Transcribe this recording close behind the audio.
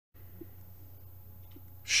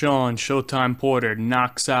Shawn Showtime Porter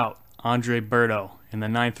knocks out Andre Berto in the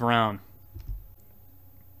 9th round.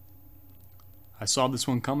 I saw this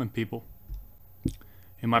one coming, people.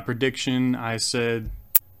 In my prediction, I said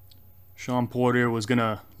Shawn Porter was going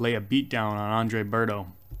to lay a beat down on Andre Berto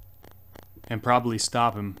and probably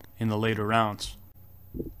stop him in the later rounds,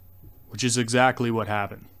 which is exactly what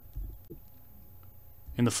happened.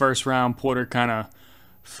 In the first round, Porter kind of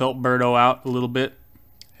felt Berto out a little bit,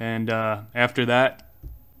 and after that,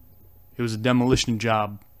 it was a demolition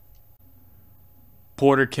job.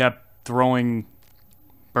 Porter kept throwing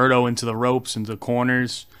Berto into the ropes, into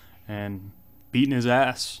corners, and beating his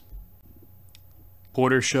ass.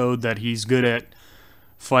 Porter showed that he's good at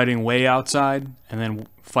fighting way outside and then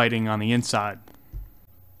fighting on the inside.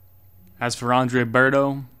 As for Andre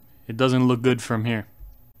Berto, it doesn't look good from here.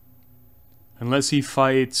 Unless he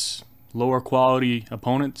fights lower quality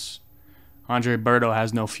opponents, Andre Berto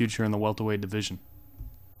has no future in the welterweight division.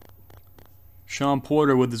 Shawn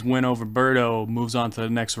Porter, with his win over Berto, moves on to the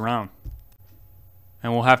next round.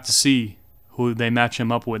 And we'll have to see who they match him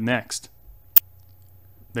up with next.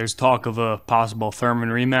 There's talk of a possible Thurman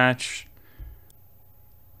rematch.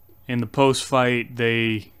 In the post-fight,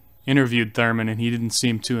 they interviewed Thurman, and he didn't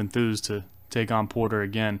seem too enthused to take on Porter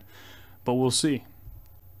again. But we'll see.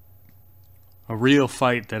 A real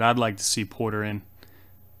fight that I'd like to see Porter in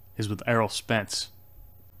is with Errol Spence.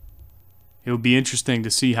 It would be interesting to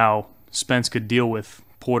see how Spence could deal with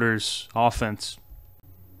Porter's offense.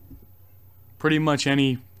 Pretty much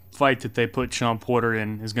any fight that they put Shawn Porter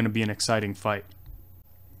in is going to be an exciting fight.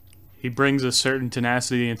 He brings a certain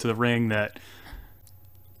tenacity into the ring that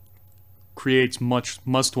creates much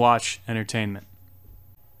must-watch entertainment.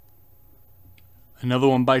 Another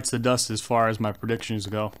one bites the dust as far as my predictions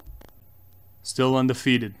go. Still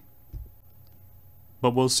undefeated.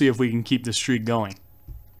 But we'll see if we can keep the streak going.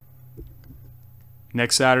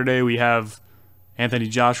 Next Saturday we have Anthony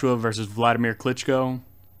Joshua versus Vladimir Klitschko.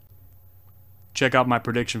 Check out my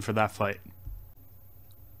prediction for that fight.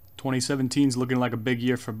 2017 is looking like a big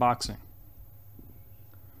year for boxing.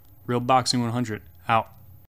 Real Boxing 100 out.